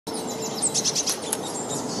So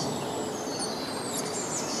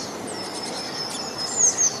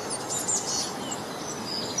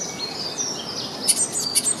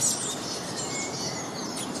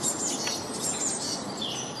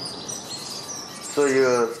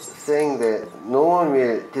you're saying that no one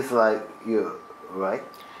will dislike you, right?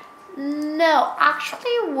 No,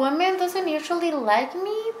 actually women doesn't usually like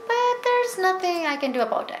me, but there's nothing I can do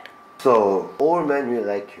about it. So all men will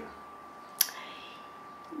like you.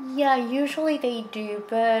 Yeah, usually they do,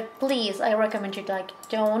 but please, I recommend you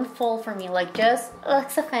don't fall for me. Just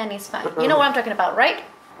Alexa fan is fine. You know what I'm talking about, right?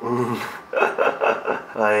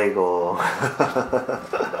 아이고.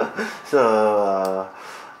 So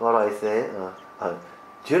what do I say?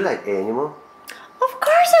 Do you like animals? Of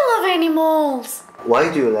course I love animals.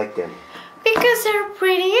 Why do you like them? Because they're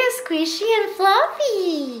pretty and squishy and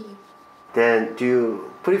fluffy. Then do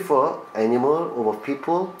you prefer animal over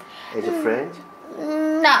people as a friend?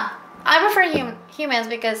 No, I prefer humans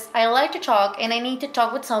because I like to talk and I need to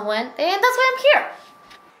talk with someone, and that's why I'm here.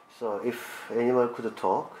 So if animal could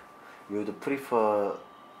talk, you'd prefer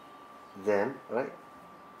them, right?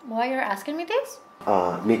 Why you're asking me this?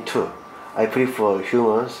 Me too. I prefer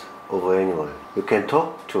humans over animal. You can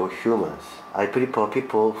talk to humans. I prefer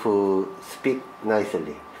people who speak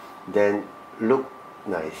nicely, then look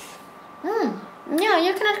nice. Yeah,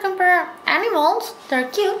 you cannot compare animals, they're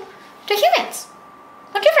cute, to humans.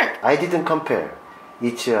 What different? I didn't compare.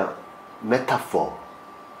 It's a metaphor.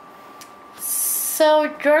 So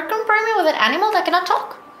you're comparing me with an animal that cannot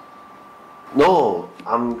talk? No,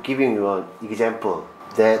 I'm giving you an example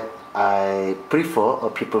that I prefer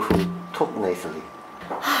people who talk nicely.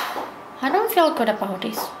 I don't feel good about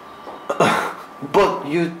this. But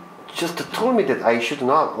you just told me that I should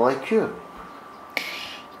not like you.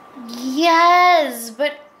 Yes,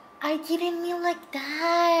 but I didn't mean like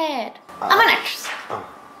that. I'm an actress.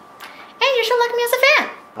 And you should like me as a fan.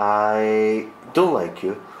 I don't like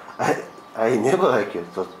you. I never like you.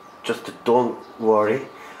 So just don't worry.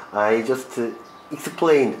 I just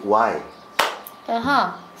explained why.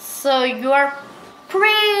 So you are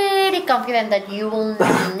pretty confident that you will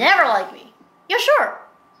never like me. You're sure?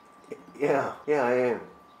 Yeah, I am.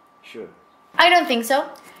 Sure. I don't think so.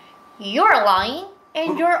 You're lying,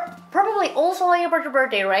 and you're probably also lying about your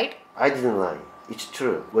birthday, right? I didn't lie. It's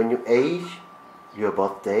true. When you age, your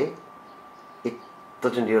birthday, it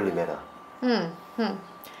doesn't really matter.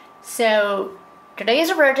 So today is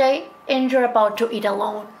your birthday, and you're about to eat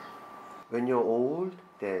alone. When you're old,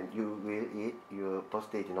 then you will eat your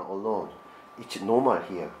birthday dinner alone. It's normal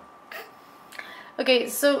here. Okay,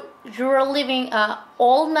 so you're living an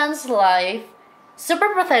old man's life,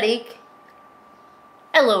 super pathetic,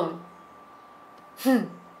 alone.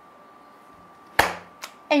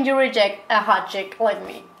 And you reject a hot chick like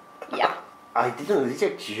me. Yeah. I didn't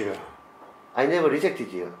reject you. I never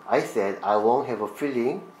rejected you. I said I won't have a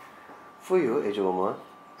feeling for you as a woman.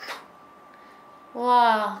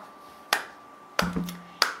 Wow.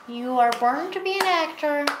 You are born to be an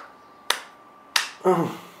actor.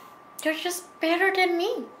 You're just better than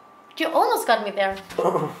me. You almost got me there.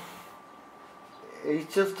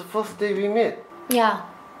 It's just the first day we met. Yeah.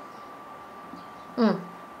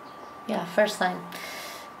 Yeah, first time.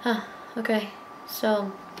 Okay,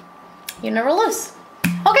 so you never lose.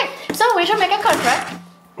 Okay, so we should make a contract.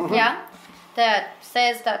 Yeah, that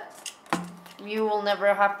says that you will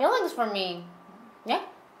never have feelings for me. Yeah.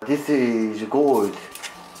 This is gold.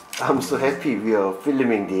 I'm so happy we are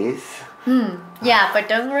filming this. Yeah, but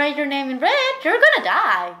don't write your name in red. You're gonna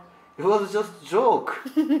die. It was just a joke.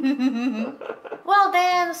 Well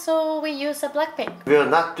then, so we use a black pen. We are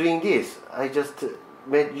not doing this. I just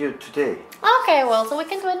met you today. Okay, well, so we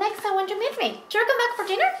can do it next time when you meet me. Should you come back for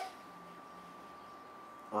dinner?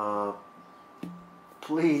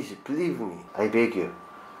 Please, believe me. I beg you.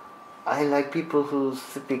 I like people who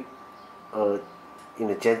speak in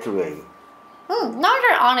a gentle way. Now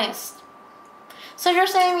you're honest. So you're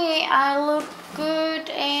saying me I look good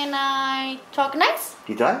and I talk nice?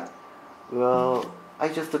 Did I? Well, I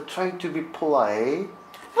just trying to be polite.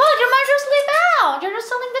 Well, you might just leave out. You're just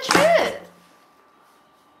telling the truth.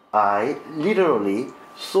 I literally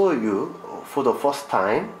saw you for the first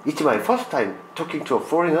time. It's my first time talking to a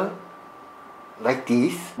foreigner like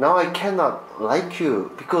this. Now I cannot like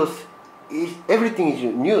you because everything is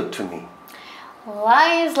new to me.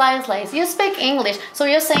 Lies, lies, lies. You speak English, so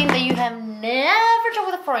you're saying that you have never talked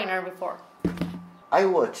with a foreigner before. I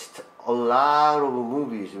watched a lot of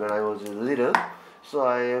movies when I was little, so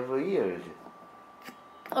I have ears.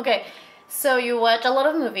 Okay, so you watch a lot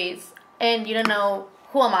of movies and you don't know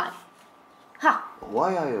who am I.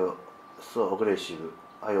 Why are you so aggressive?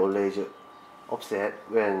 I always upset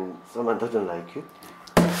when someone doesn't like you?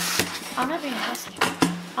 I'm not being husky.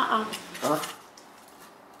 Huh?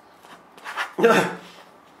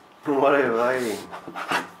 What are you writing?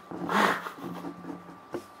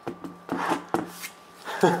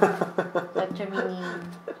 닥터미니.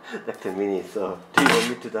 닥터미니, so do you want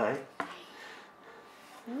me to die?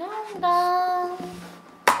 No.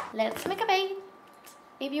 Let's make a bet.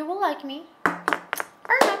 If you will like me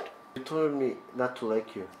or not. You told me not to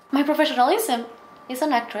like you. My professionalism is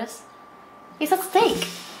an actress. Is at stake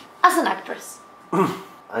as an actress.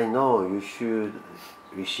 I know you should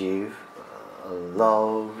receive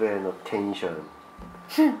love and attention.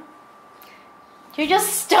 You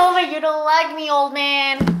just told me you don't like me, old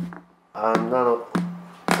man. I'm not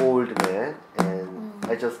an old man, and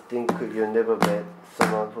I just think you never met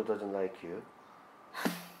someone who doesn't like you.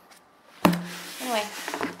 Anyway,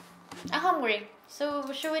 I'm hungry. So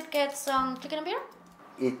should we get some chicken and beer?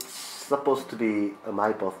 It's supposed to be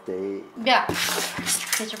my birthday. Yeah.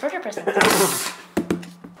 It's your birthday present.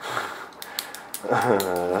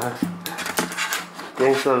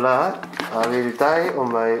 Thanks a lot. I will die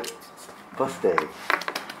on my birthday.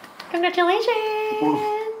 Congratulations.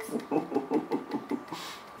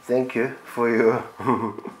 Thank you for your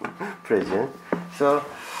present. So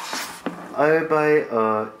I'll buy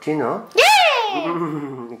dinner. Yay!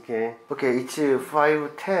 Okay. Okay, it's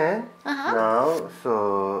 5:10 now.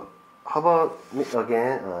 So how about meet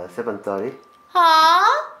again 7:30?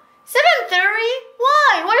 Huh? 7:30?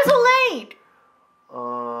 Why? Why so late?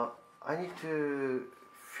 I need to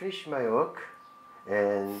finish my work,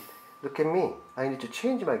 and look at me. I need to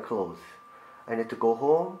change my clothes. I need to go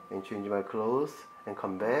home and change my clothes and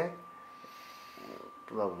come back.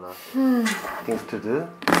 Blah blah. Things to do.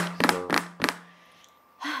 So.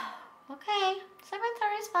 Okay,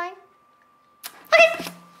 7:30 is fine.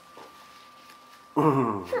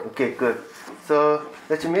 Okay, good. So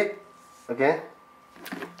let's meet again.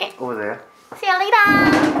 Okay. Over there. See you later.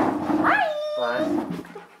 Bye. Bye.